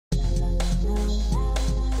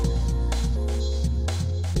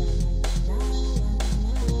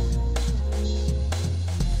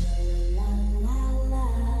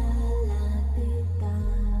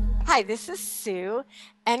Hi, this is Sue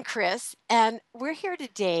and Chris, and we're here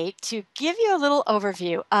today to give you a little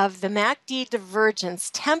overview of the MACD Divergence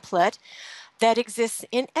template that exists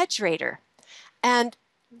in EdgeRater. And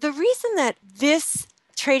the reason that this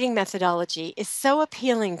trading methodology is so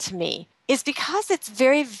appealing to me is because it's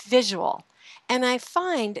very visual. And I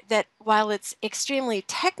find that while it's extremely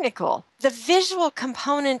technical, the visual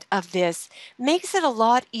component of this makes it a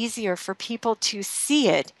lot easier for people to see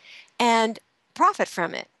it and profit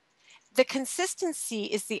from it. The consistency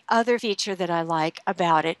is the other feature that I like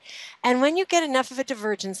about it. And when you get enough of a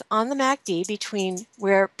divergence on the MACD between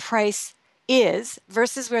where price is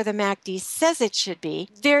versus where the MACD says it should be,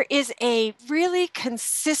 there is a really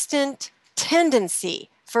consistent tendency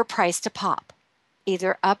for price to pop,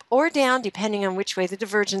 either up or down, depending on which way the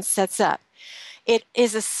divergence sets up. It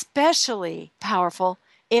is especially powerful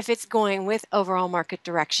if it's going with overall market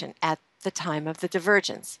direction at the time of the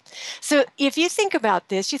divergence. So if you think about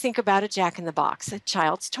this, you think about a jack in the box, a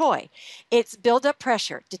child's toy. It's build up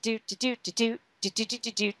pressure,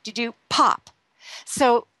 pop.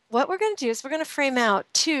 So what we're going to do is we're going to frame out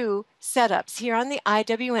two setups here on the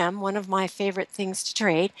IWM, one of my favorite things to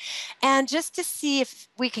trade, and just to see if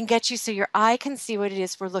we can get you so your eye can see what it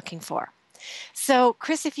is we're looking for. So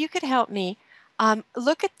Chris, if you could help me,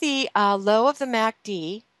 look at the low of the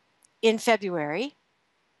MACD in February,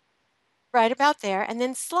 right about there, and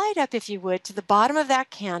then slide up, if you would, to the bottom of that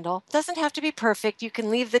candle. Doesn't have to be perfect. You can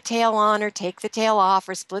leave the tail on or take the tail off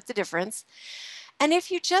or split the difference. And if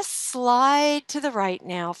you just slide to the right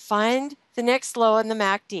now, find the next low in the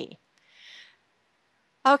MACD.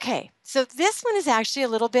 Okay, so this one is actually a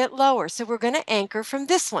little bit lower, so we're going to anchor from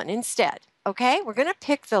this one instead. Okay, we're going to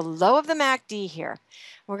pick the low of the MACD here.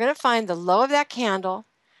 We're going to find the low of that candle,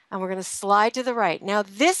 and we're going to slide to the right. Now,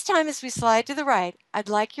 this time as we slide to the right, I'd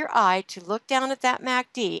like your eye to look down at that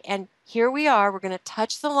MACD, and here we are. We're going to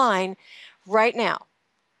touch the line right now.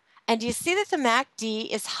 And do you see that the MACD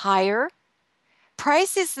is higher?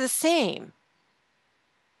 Price is the same.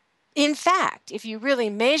 In fact, if you really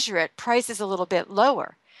measure it, price is a little bit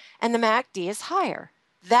lower, and the MACD is higher.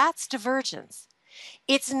 That's divergence.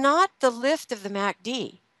 It's not the lift of the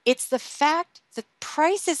MACD. It's the fact that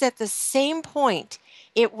price is at the same point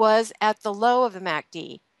it was at the low of the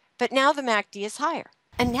MACD, but now the MACD is higher.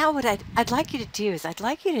 And now what I'd like you to do is I'd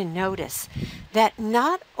like you to notice that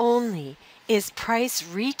not only is price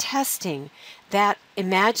retesting that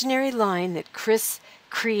imaginary line that Chris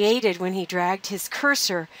created when he dragged his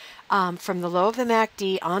cursor from the low of the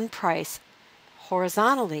MACD on price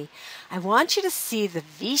horizontally, I want you to see the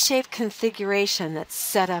V-shaped configuration that's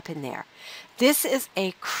set up in there. This is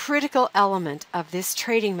a critical element of this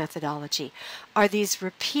trading methodology, are these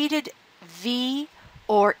repeated V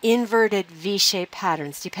or inverted V-shaped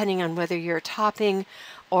patterns, depending on whether you're topping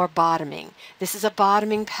or bottoming. This is a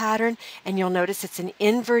bottoming pattern, and you'll notice it's an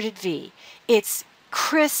inverted V. It's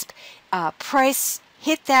crisp. Price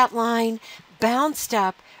hit that line, bounced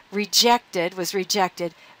up, was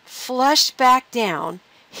rejected, flushed back down,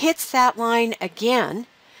 hits that line again,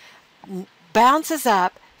 bounces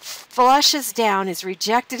up, flushes down, is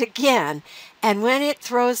rejected again, and when it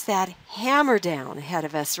throws that hammer down ahead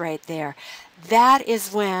of us right there, that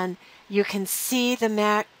is when you can see the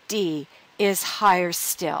MACD is higher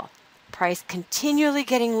still. Price continually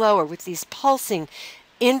getting lower with these pulsing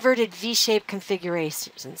inverted V-shaped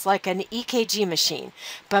configurations like an EKG machine.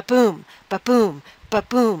 Ba-boom, ba-boom,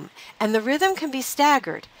 ba-boom. And the rhythm can be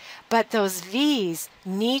staggered, but those V's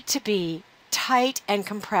need to be tight and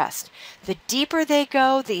compressed. The deeper they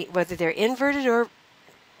go, whether they're inverted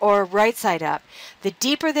or right side up, the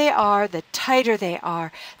deeper they are, the tighter they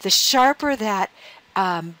are, the sharper that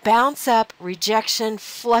bounce up, rejection,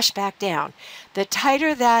 flush back down. The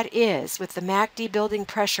tighter that is, with the MACD building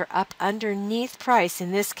pressure up underneath price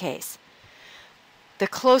in this case, the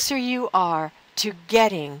closer you are to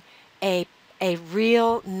getting a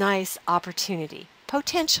real nice opportunity,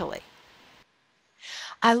 potentially.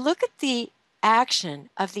 I look at the action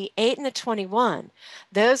of the 8 and the 21.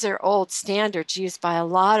 Those are old standards used by a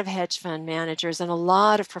lot of hedge fund managers and a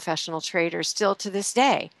lot of professional traders still to this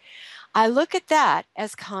day. I look at that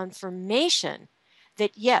as confirmation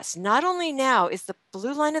that yes, not only now is the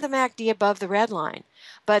blue line of the MACD above the red line,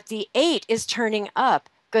 but the 8 is turning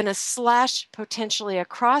up, going to slash potentially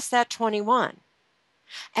across that 21.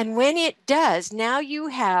 And when it does, now you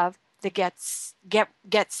have the get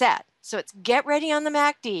set. So it's get ready on the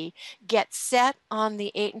MACD, get set on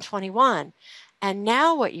the 8 and 21. And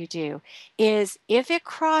now what you do is if it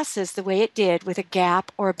crosses the way it did with a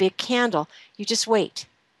gap or a big candle, you just wait.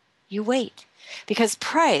 You wait. Because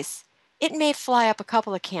price, it may fly up a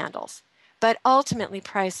couple of candles, but ultimately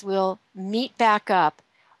price will meet back up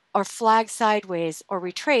or flag sideways or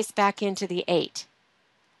retrace back into the 8.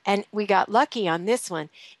 And we got lucky on this one.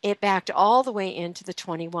 It backed all the way into the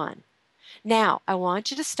 21. Now, I want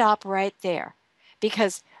you to stop right there,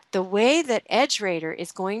 because the way that EdgeRater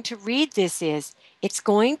is going to read this is it's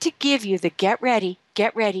going to give you the get ready,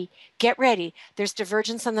 get ready, get ready. There's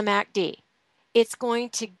divergence on the MACD. It's going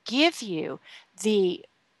to give you the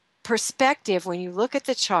perspective when you look at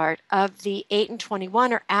the chart of the 8 and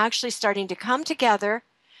 21 are actually starting to come together,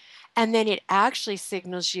 and then it actually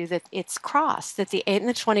signals you that it's crossed, that the 8 and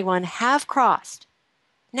the 21 have crossed.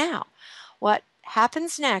 Now, what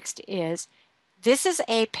happens next is this is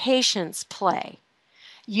a patience play.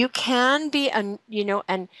 You can be an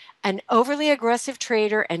overly aggressive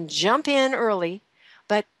trader and jump in early,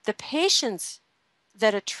 but the patience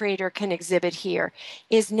that a trader can exhibit here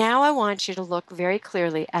is, now I want you to look very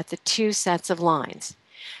clearly at the two sets of lines.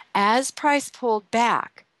 As price pulled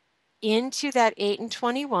back into that 8 and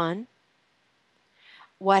 21,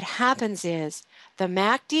 what happens is the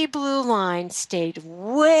MACD blue line stayed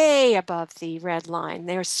way above the red line.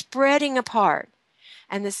 They're spreading apart.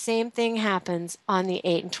 And the same thing happens on the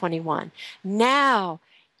 8 and 21. Now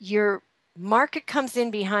your market comes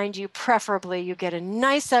in behind you, preferably you get a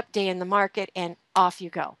nice up day in the market, and off you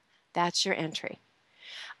go. That's your entry.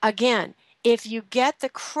 Again, if you get the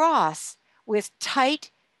cross with tight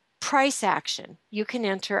price action, you can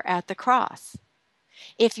enter at the cross.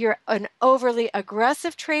 If you're an overly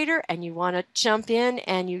aggressive trader and you want to jump in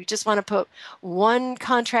and you just want to put one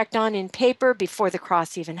contract on in paper before the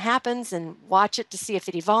cross even happens and watch it to see if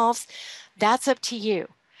it evolves, that's up to you.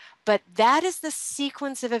 But that is the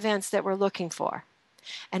sequence of events that we're looking for.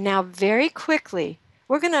 And now very quickly,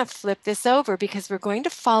 we're going to flip this over because we're going to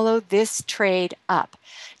follow this trade up.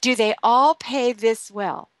 Do they all pay this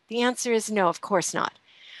well? The answer is no, of course not.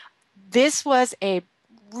 This was a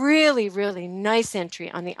really, really nice entry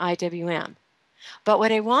on the IWM. But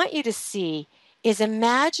what I want you to see is,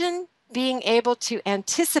 imagine being able to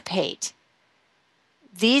anticipate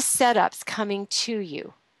these setups coming to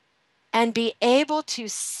you and be able to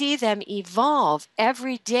see them evolve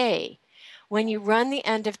every day when you run the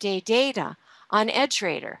end of day data on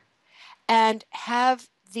EdgeRater, and have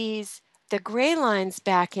the gray lines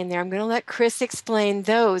back in there. I'm going to let Chris explain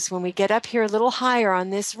those when we get up here a little higher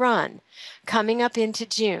on this run coming up into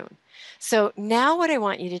June. So now what I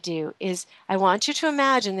want you to do is, I want you to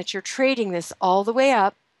imagine that you're trading this all the way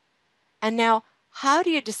up. And now, how do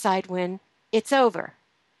you decide when it's over?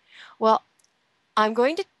 Well, I'm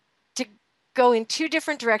going to go in two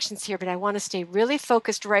different directions here, but I want to stay really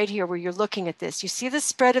focused right here where you're looking at this. You see the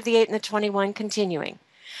spread of the 8 and the 21 continuing.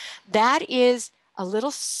 That is a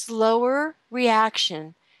little slower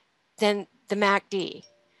reaction than the MACD.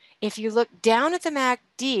 If you look down at the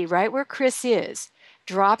MACD, right where Chris is,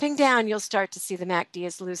 dropping down, you'll start to see the MACD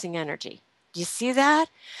is losing energy. Do you see that?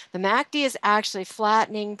 The MACD is actually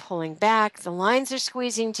flattening, pulling back. The lines are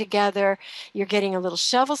squeezing together. You're getting a little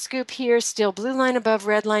shovel scoop here, still blue line above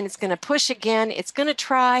red line. It's going to push again. It's going to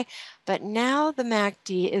try. But now the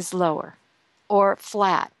MACD is lower or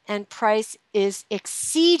flat, and price is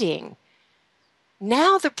exceeding.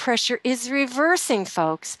 Now the pressure is reversing,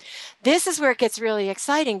 folks. This is where it gets really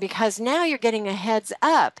exciting, because now you're getting a heads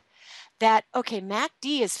up that, okay,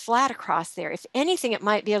 MACD is flat across there. If anything, it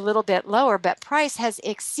might be a little bit lower, but price has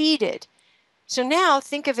exceeded. So now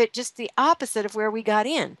think of it just the opposite of where we got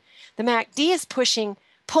in. The MACD is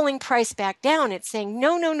pulling price back down. It's saying,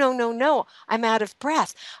 no, no, no, no, no, I'm out of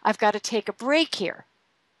breath. I've got to take a break here.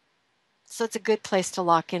 So it's a good place to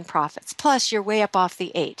lock in profits. Plus, you're way up off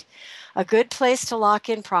the 8. A good place to lock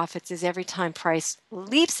in profits is every time price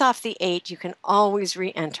leaps off the 8, you can always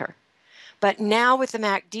re-enter. But now with the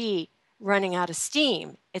MACD running out of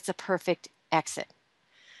steam, it's a perfect exit.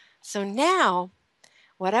 So now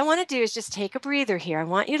what I want to do is just take a breather here. I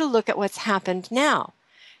want you to look at what's happened now.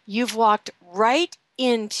 You've walked right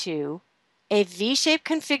into a V-shaped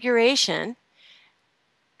configuration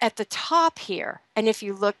at the top here. And if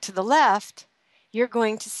you look to the left, you're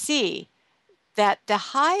going to see that the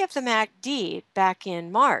high of the MACD back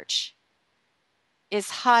in March is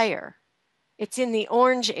higher. It's in the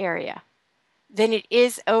orange area than it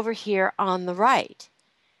is over here on the right.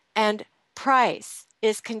 And price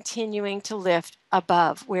is continuing to lift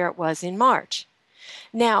above where it was in March.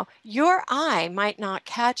 Now, your eye might not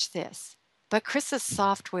catch this, but Chris's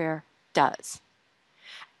software does.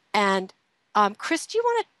 And Chris, do you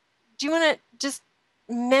want to just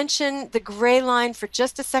mention the gray line for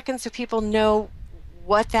just a second so people know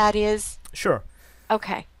what that is? Sure.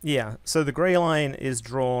 Okay. Yeah. So the gray line is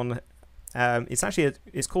drawn.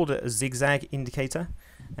 It's called a zigzag indicator,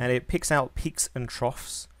 and it picks out peaks and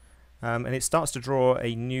troughs and it starts to draw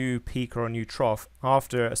a new peak or a new trough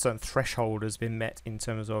after a certain threshold has been met in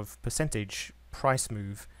terms of percentage price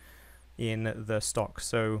move in the stock.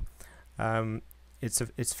 So it's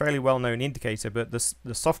a fairly well-known indicator, but the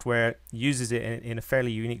software uses it in a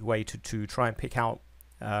fairly unique way to try and pick out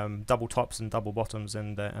double tops and double bottoms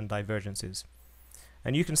and divergences.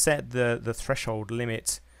 And you can set the threshold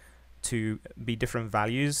limit to be different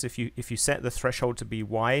values. If you set the threshold to be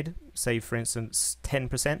wide, say for instance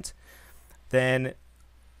 10%, then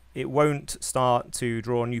it won't start to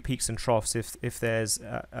draw new peaks and troughs if there's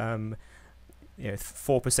 4%, 5%,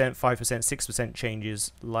 6%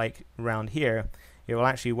 changes like around here. It will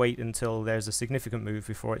actually wait until there's a significant move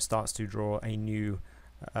before it starts to draw a new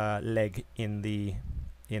leg in the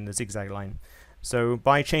zigzag line. So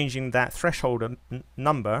by changing that threshold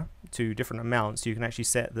number to different amounts, you can actually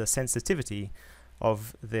set the sensitivity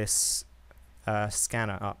of this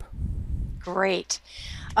scanner up. Great.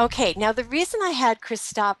 Okay, now the reason I had Chris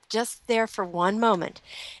stop just there for one moment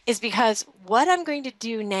is because what I'm going to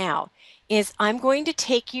do now is I'm going to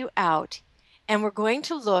take you out and we're going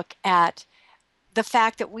to look at the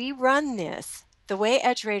fact that we run this, the way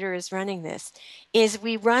EdgeRater is running this, is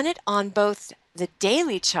we run it on both the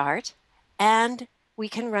daily chart and we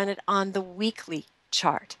can run it on the weekly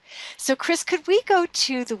chart. So Chris, could we go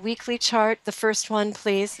to the weekly chart, the first one,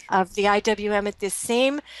 please, of the IWM at this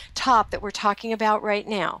same top that we're talking about right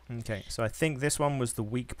now? Okay, so I think this one was the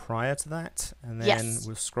week prior to that, and then yes.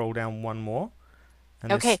 We'll scroll down one more.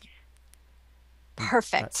 And okay,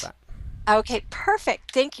 perfect. That's that. Okay,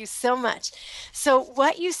 perfect. Thank you so much. So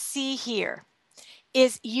what you see here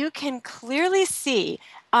is you can clearly see,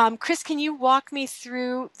 Chris, can you walk me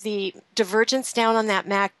through the divergence down on that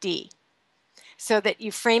MACD so that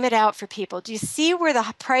you frame it out for people? Do you see where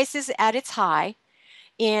the price is at its high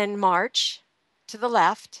in March to the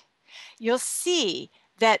left? You'll see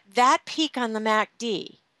that that peak on the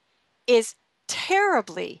MACD is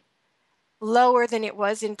terribly lower than it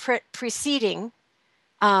was in preceding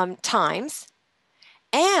times.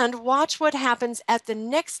 And watch what happens at the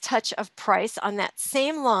next touch of price on that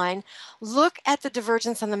same line. Look at the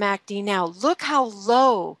divergence on the MACD now. Look how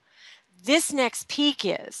low this next peak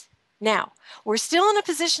is. Now, we're still in a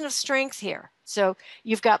position of strength here. So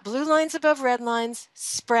you've got blue lines above red lines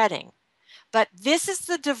spreading. But this is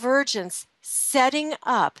the divergence setting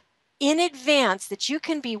up in advance that you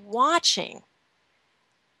can be watching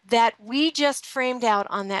that we just framed out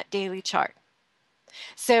on that daily chart.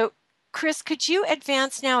 So Chris, could you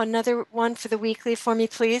advance now another one for the weekly for me,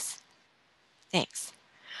 please? Thanks.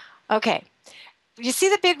 Okay. You see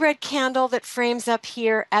the big red candle that frames up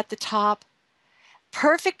here at the top?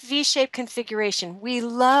 Perfect V-shaped configuration. We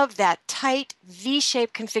love that tight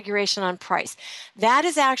V-shaped configuration on price. That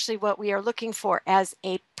is actually what we are looking for as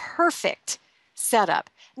a perfect setup.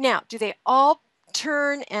 Now, do they all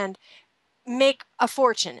turn and make a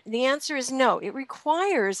fortune? The answer is no. It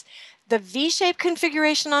requires the V-shaped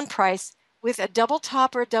configuration on price with a double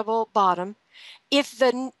top or a double bottom. If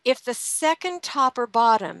the second top or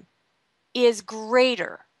bottom is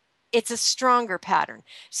greater, it's a stronger pattern.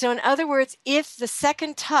 So in other words, if the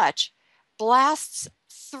second touch blasts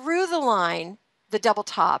through the line, the double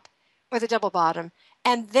top or the double bottom,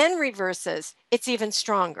 and then reverses, it's even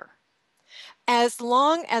stronger. As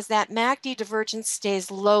long as that MACD divergence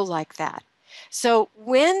stays low like that. So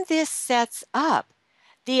when this sets up,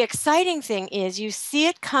 the exciting thing is you see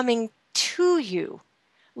it coming to you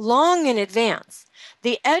long in advance.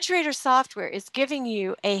 The EdgeRater software is giving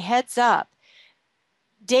you a heads up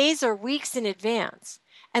days or weeks in advance.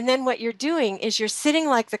 And then what you're doing is you're sitting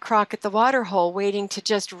like the croc at the water hole waiting to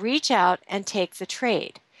just reach out and take the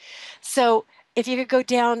trade. So if you could go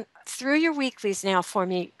down through your weeklies now for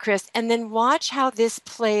me, Chris, and then watch how this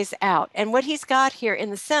plays out. And what he's got here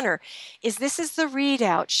in the center is this is the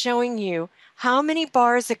readout showing you how many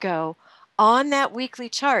bars ago on that weekly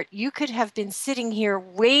chart you could have been sitting here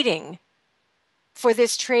waiting for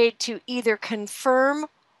this trade to either confirm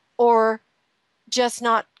or just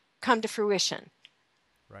not come to fruition.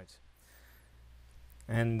 Right.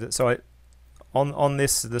 And so on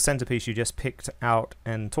this, the centerpiece you just picked out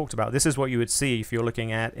and talked about, this is what you would see if you're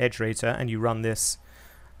looking at EdgeRater and you run this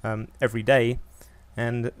every day.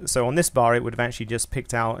 And so on this bar, it would have actually just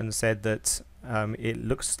picked out and said that it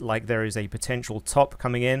looks like there is a potential top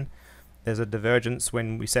coming in. There's a divergence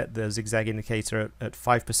when we set the zigzag indicator at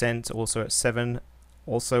 5%, also at 7,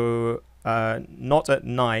 also not at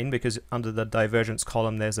 9 because under the divergence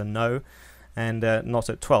column there's a no, and not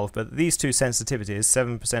at 12. But these two sensitivities,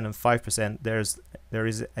 7% and 5%, there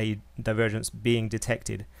is a divergence being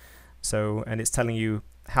detected. So, and it's telling you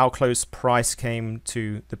how close price came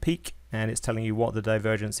to the peak, and it's telling you what the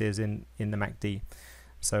divergence is in the MACD.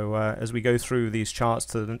 So as we go through these charts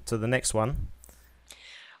to the next one.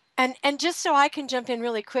 And just so I can jump in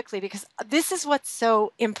really quickly, because this is what's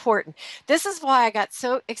so important. This is why I got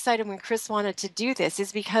so excited when Chris wanted to do this,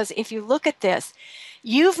 is because if you look at this,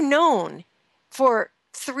 you've known for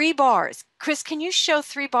 3 bars. Chris, can you show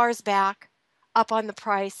 3 bars back up on the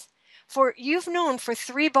price? You've known for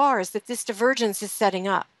 3 bars that this divergence is setting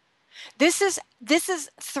up. This is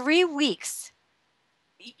 3 weeks.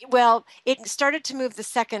 Well, it started to move the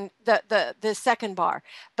second bar,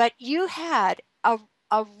 but you had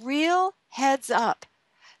a real heads up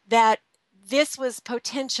that this was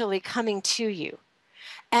potentially coming to you.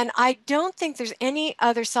 And I don't think there's any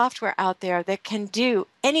other software out there that can do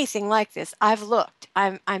anything like this. I've looked.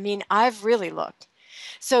 I've really looked.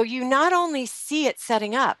 So you not only see it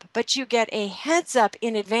setting up, but you get a heads up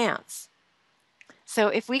in advance. So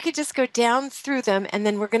if we could just go down through them, and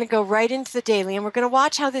then we're going to go right into the daily, and we're going to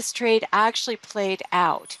watch how this trade actually played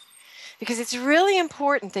out, because it's really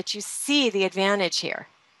important that you see the advantage here.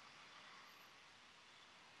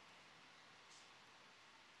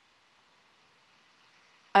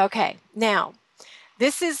 Okay, now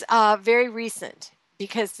this is very recent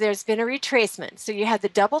because there's been a retracement. So you had the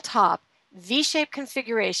double top, V-shaped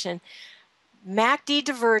configuration, MACD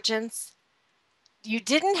divergence. You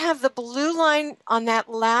didn't have the blue line on that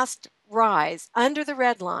last rise under the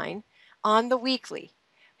red line on the weekly,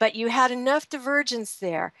 but you had enough divergence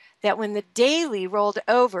there that when the daily rolled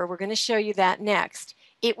over, we're going to show you that next,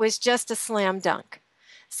 it was just a slam dunk.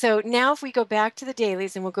 So now if we go back to the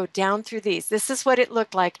dailies and we'll go down through these, this is what it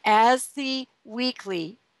looked like as the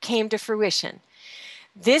weekly came to fruition.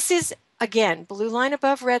 This is, again, blue line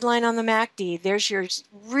above red line on the MACD. There's your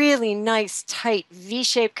really nice, tight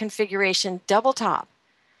V-shaped configuration, double top.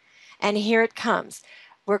 And here it comes.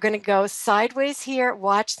 We're going to go sideways here.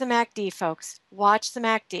 Watch the MACD, folks. Watch the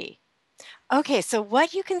MACD. Okay, so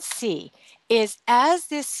what you can see is as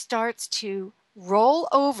this starts to roll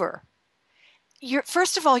over,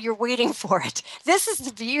 first of all, you're waiting for it. This is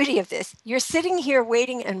the beauty of this. You're sitting here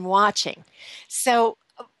waiting and watching. So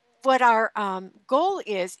what our goal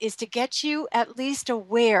is to get you at least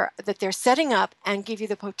aware that they're setting up and give you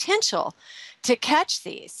the potential to catch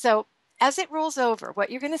these. So as it rolls over, what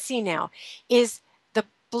you're going to see now is the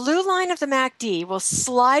blue line of the MACD will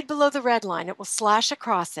slide below the red line. It will slash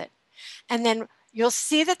across it. And then you'll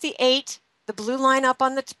see that the blue line up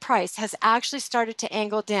on the price has actually started to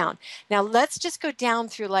angle down. Now let's just go down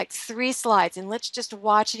through like 3 slides and let's just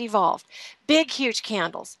watch it evolve. Big, huge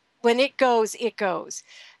candles. When it goes, it goes.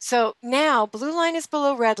 So now blue line is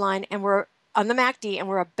below red line and we're on the MACD and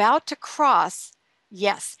we're about to cross.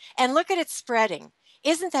 Yes. And look at it spreading.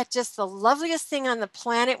 Isn't that just the loveliest thing on the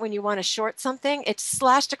planet when you want to short something? It's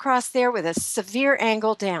slashed across there with a severe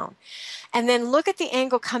angle down. And then look at the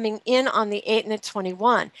angle coming in on the 8 and the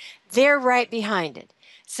 21. They're right behind it.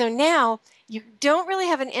 So now you don't really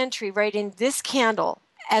have an entry right in this candle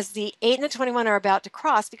as the 8 and the 21 are about to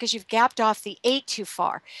cross because you've gapped off the 8 too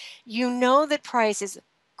far. You know that price is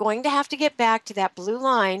going to have to get back to that blue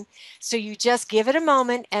line. So you just give it a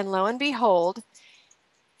moment and lo and behold,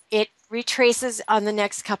 it retraces on the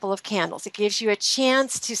next couple of candles. It gives you a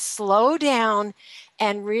chance to slow down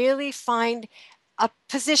and really find a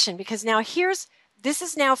position, because now this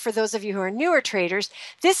is now for those of you who are newer traders,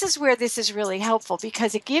 this is where this is really helpful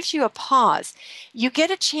because it gives you a pause. You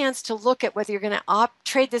get a chance to look at whether you're going to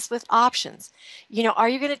trade this with options. Are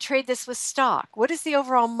you going to trade this with stock? What is the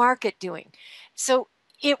overall market doing? So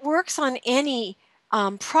it works on any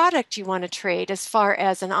product you want to trade as far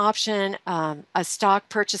as an option, a stock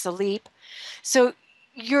purchase, a leap. So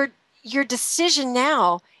your decision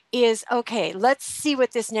now is, okay, let's see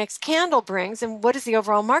what this next candle brings and what is the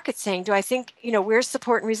overall market saying? Do I think, where's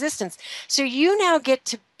support and resistance? So you now get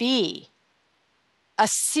to be a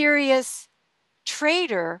serious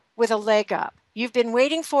trader with a leg up. You've been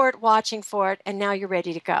waiting for it, watching for it, and now you're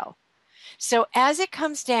ready to go. So as it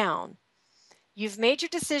comes down, you've made your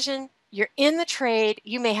decision, you're in the trade,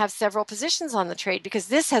 you may have several positions on the trade because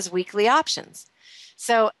this has weekly options.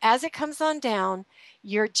 So as it comes on down,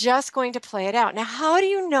 you're just going to play it out. Now, how do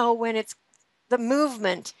you know when the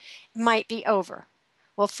movement might be over?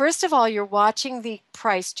 Well, first of all, you're watching the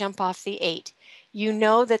price jump off the 8. You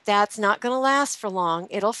know that that's not going to last for long.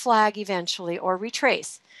 It'll flag eventually or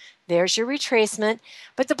retrace. There's your retracement.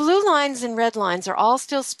 But the blue lines and red lines are all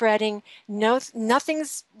still spreading.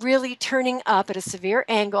 Nothing's really turning up at a severe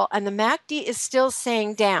angle, and the MACD is still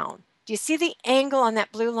saying down. Do Do you see the angle on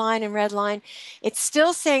that blue line and red line? It's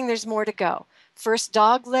still saying there's more to go. First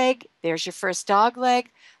dog leg, there's your first dog leg.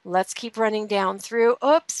 Let's keep running down through.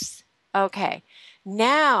 Oops. Okay.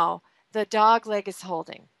 Now the dog leg is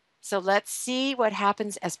holding. So let's see what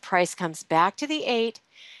happens as price comes back to the 8.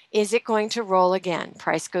 Is it going to roll again?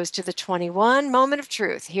 Price goes to the 21. Moment of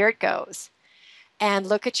truth. Here it goes. And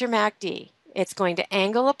look at your MACD. It's going to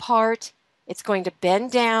angle apart. It's going to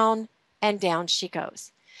bend down, and down she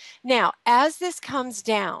goes. Now, as this comes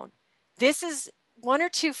down, this is 1 or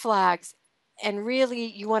 2 flags, and really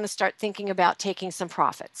you want to start thinking about taking some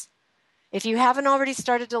profits. If you haven't already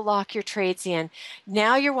started to lock your trades in,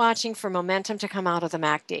 now you're watching for momentum to come out of the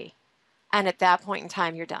MACD. And at that point in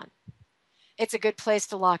time, you're done. It's a good place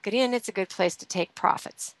to lock it in. It's a good place to take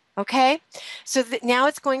profits. Okay? So now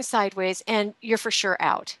it's going sideways and you're for sure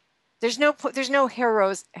out. There's no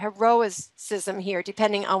heroism here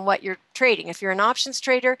depending on what you're trading. If you're an options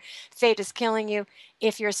trader, fate is killing you.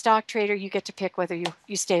 If you're a stock trader, you get to pick whether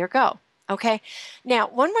you stay or go. Okay? Now,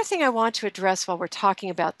 one more thing I want to address while we're talking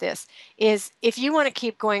about this is if you want to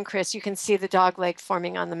keep going, Chris, you can see the dog leg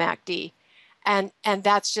forming on the MACD. And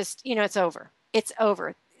that's just, it's over. It's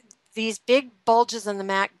over. These big bulges in the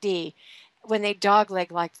MACD, when they dogleg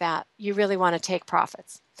like that, you really want to take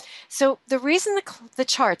profits. So the reason the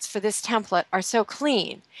charts for this template are so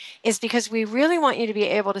clean is because we really want you to be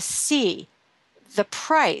able to see the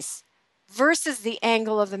price versus the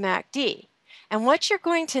angle of the MACD. And what you're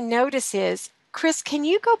going to notice is, Chris, can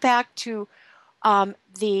you go back to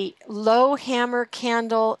the low hammer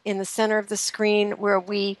candle in the center of the screen where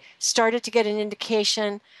we started to get an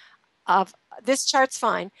indication of this chart's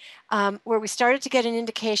fine, where we started to get an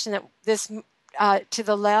indication that this to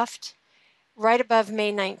the left, right above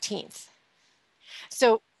May 19th.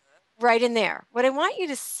 So right in there. What I want you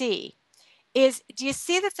to see is, do you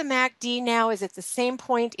see that the MACD now is at the same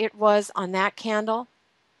point it was on that candle?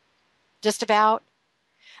 Just about.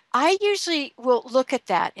 I usually will look at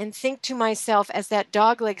that and think to myself as that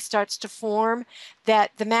dogleg starts to form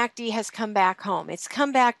that the MACD has come back home. It's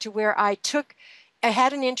come back to where I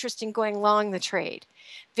had an interest in going long the trade.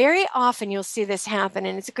 Very often you'll see this happen,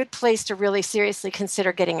 and it's a good place to really seriously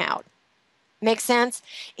consider getting out. Make sense?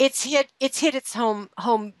 It's hit its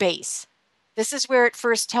home base. This is where it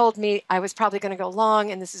first told me I was probably going to go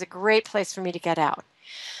long, and this is a great place for me to get out.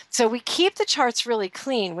 So we keep the charts really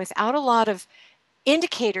clean without a lot of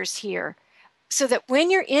indicators here, so that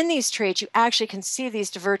when you're in these trades, you actually can see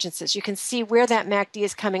these divergences. You can see where that MACD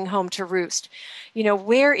is coming home to roost.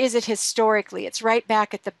 Where is it historically? It's right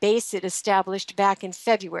back at the base it established back in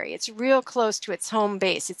February. It's real close to its home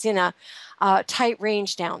base. It's in a tight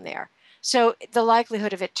range down there. So the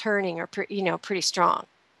likelihood of it turning are pretty strong.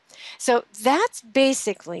 So that's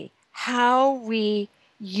basically how we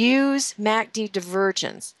use MACD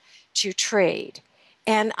divergence to trade.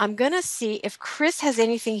 And I'm going to see if Chris has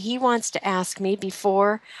anything he wants to ask me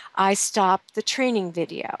before I stop the training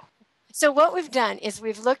video. So what we've done is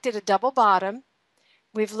we've looked at a double bottom.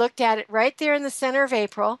 We've looked at it right there in the center of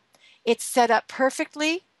April. It's set up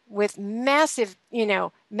perfectly with massive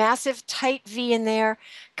tight V in there,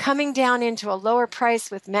 coming down into a lower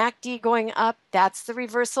price with MACD going up. That's the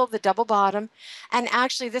reversal of the double bottom. And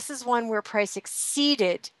actually, this is one where price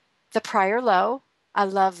exceeded the prior low. I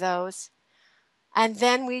love those. And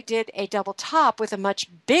then we did a double top with a much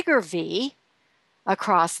bigger V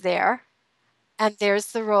across there. And there's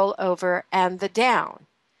the rollover and the down.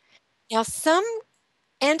 Now, some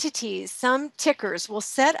entities, some tickers will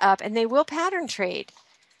set up and they will pattern trade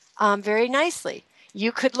very nicely.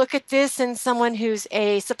 You could look at this and someone who's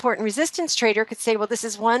a support and resistance trader could say, well, this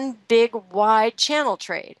is one big wide channel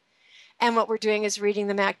trade. And what we're doing is reading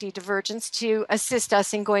the MACD divergence to assist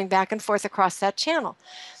us in going back and forth across that channel.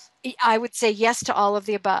 I would say yes to all of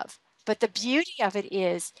the above. But the beauty of it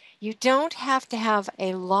is you don't have to have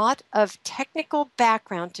a lot of technical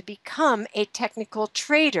background to become a technical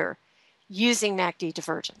trader using MACD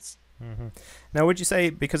divergence. Mm-hmm. Now, would you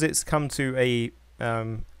say, because it's come to a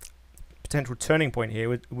potential turning point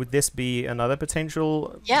here, would this be another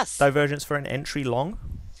potential divergence for an entry long?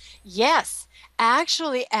 Yes.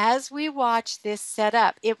 Actually, as we watch this set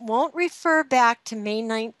up, it won't refer back to May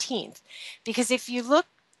 19th, because if you look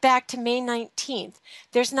back to May 19th,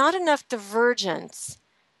 there's not enough divergence,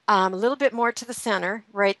 a little bit more to the center,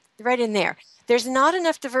 right in there. There's not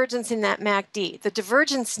enough divergence in that MACD. The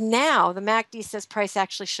divergence now, the MACD says price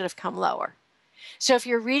actually should have come lower. So if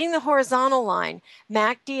you're reading the horizontal line,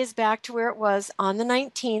 MACD is back to where it was on the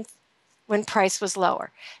 19th when price was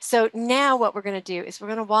lower. So now what we're going to do is we're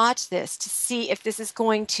going to watch this to see if this is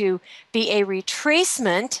going to be a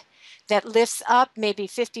retracement that lifts up maybe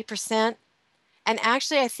 50%. And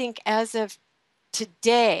actually, I think as of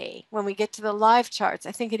today, when we get to the live charts,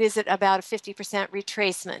 I think it is at about a 50%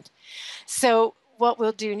 retracement. So what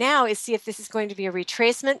we'll do now is see if this is going to be a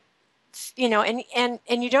retracement,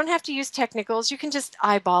 and you don't have to use technicals. You can just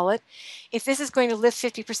eyeball it. If this is going to lift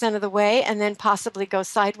 50% of the way and then possibly go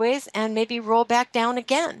sideways and maybe roll back down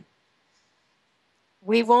again.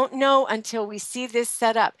 We won't know until we see this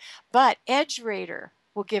set up, but EdgeRater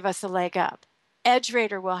will give us a leg up.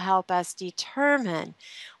 EdgeRater will help us determine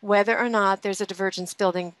whether or not there's a divergence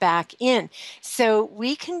building back in. So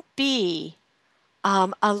we can be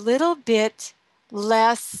a little bit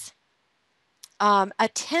less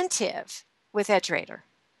attentive with EdgeRater.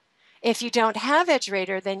 If you don't have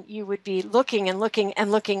EdgeRater, then you would be looking and looking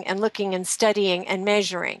and looking and looking and studying and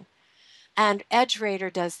measuring. And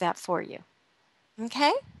EdgeRater does that for you.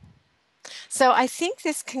 Okay? So I think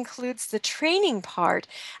this concludes the training part.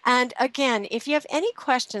 And again, if you have any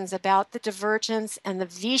questions about the divergence and the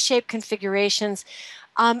V-shaped configurations,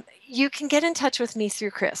 you can get in touch with me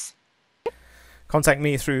through Chris. Contact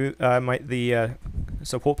me through the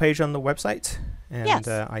support page on the website, and yes.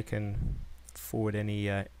 I can forward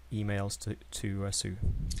any emails to Sue.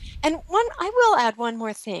 And I will add one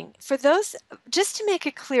more thing. For those, just to make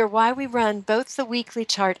it clear why we run both the weekly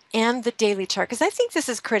chart and the daily chart, because I think this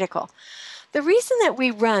is critical. The reason that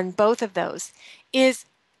we run both of those is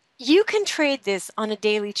you can trade this on a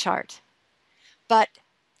daily chart, but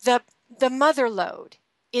the mother lode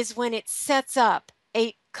is when it sets up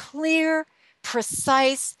a clear,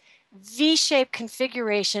 precise V-shaped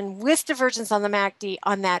configuration with divergence on the MACD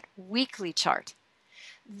on that weekly chart.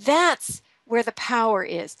 That's where the power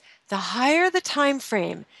is. The higher the time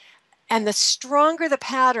frame and the stronger the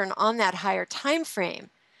pattern on that higher time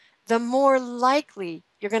frame, the more likely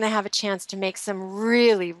you're going to have a chance to make some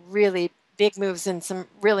really, really big moves and some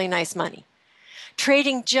really nice money.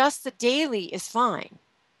 Trading just the daily is fine,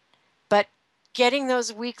 but getting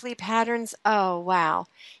those weekly patterns, oh wow.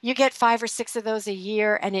 You get 5 or 6 of those a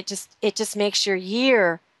year, and it just makes your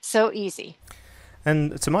year so easy.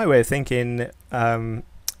 And to my way of thinking,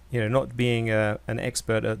 not being an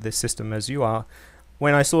expert at this system as you are,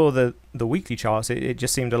 when I saw the weekly charts, it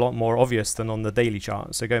just seemed a lot more obvious than on the daily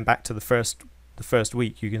chart. So going back to the first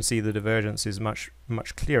week, you can see the divergence is much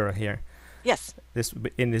clearer here. Yes.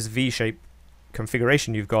 In this V-shaped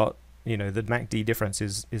configuration you've got, the MACD difference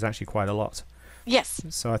is actually quite a lot. Yes.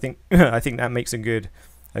 So I think that makes a good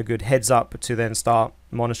heads up to then start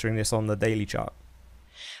monitoring this on the daily chart.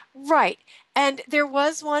 Right. And there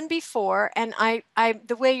was one before, and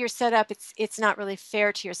the way you're set up, it's not really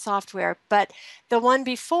fair to your software, but the one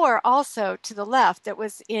before also to the left that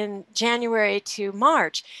was in January to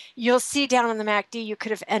March, you'll see down on the MACD, you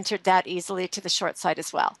could have entered that easily to the short side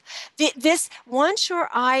as well. Once your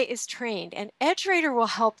eye is trained, and EdgeRater will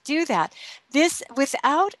help do that, this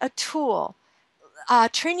without a tool,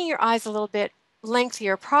 training your eyes a little bit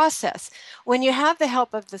lengthier process. When you have the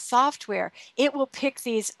help of the software, it will pick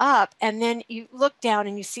these up, and then you look down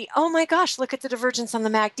and you see, oh my gosh, look at the divergence on the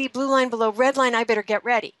MACD, blue line below red line, I better get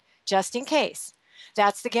ready, just in case.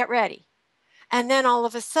 That's the get ready. And then all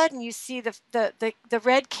of a sudden you see the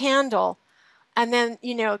red candle, and then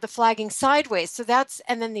the flagging sideways. So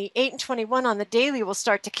and then the 8 and 21 on the daily will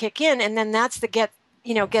start to kick in, and then that's the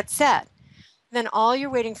get set. Then all you're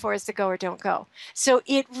waiting for is the go or don't go. So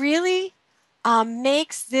it really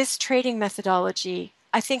makes this trading methodology,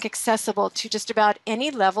 I think, accessible to just about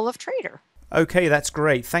any level of trader. Okay, that's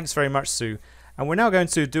great. Thanks very much, Sue. And we're now going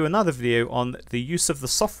to do another video on the use of the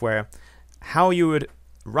software, how you would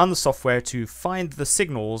run the software to find the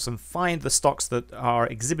signals and find the stocks that are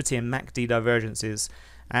exhibiting MACD divergences.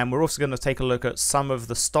 And we're also going to take a look at some of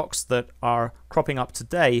the stocks that are cropping up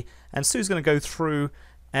today. And Sue's going to go through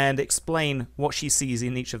and explain what she sees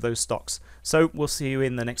in each of those stocks. So we'll see you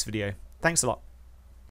in the next video. Thanks a lot.